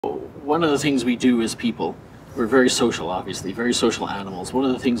one of the things we do as people, we're very social, obviously, very social animals. One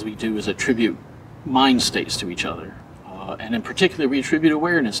of the things we do is attribute mind states to each other. And in particular, we attribute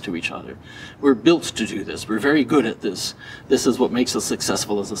awareness to each other. We're built to do this. We're very good at this. This is what makes us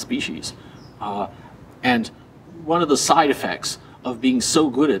successful as a species. And one of the side effects of being so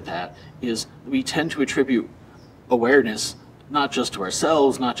good at that is we tend to attribute awareness not just to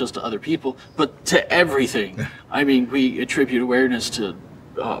ourselves, not just to other people, but to everything. I mean, we attribute awareness to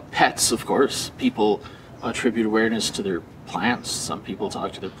pets, of course. People attribute awareness to their plants. Some people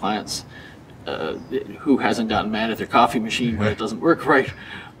talk to their plants. Who hasn't gotten mad at their coffee machine when it doesn't work right?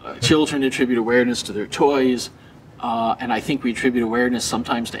 Children attribute awareness to their toys, and I think we attribute awareness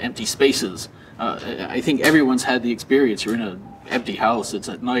sometimes to empty spaces. I think everyone's had the experience. You're in an empty house, it's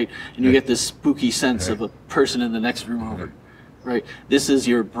at night, and you get this spooky sense of a person in the next room over, right? This is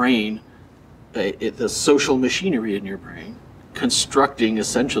your brain, the social machinery in your brain, constructing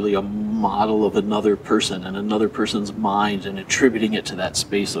essentially a model of another person and another person's mind and attributing it to that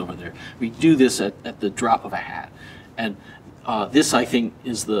space over there. We do this at the drop of a hat. And this, I think,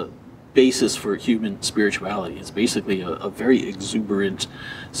 is the basis for human spirituality. It's basically a very exuberant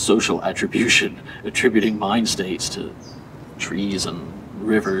social attribution, attributing mind states to trees and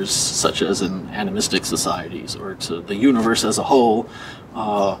rivers, such as in animistic societies, or to the universe as a whole,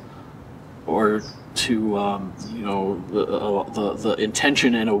 or to you know, the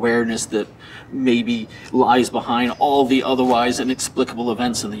intention and awareness that maybe lies behind all the otherwise inexplicable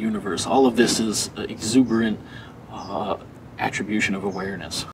events in the universe. All of this is exuberant attribution of awareness.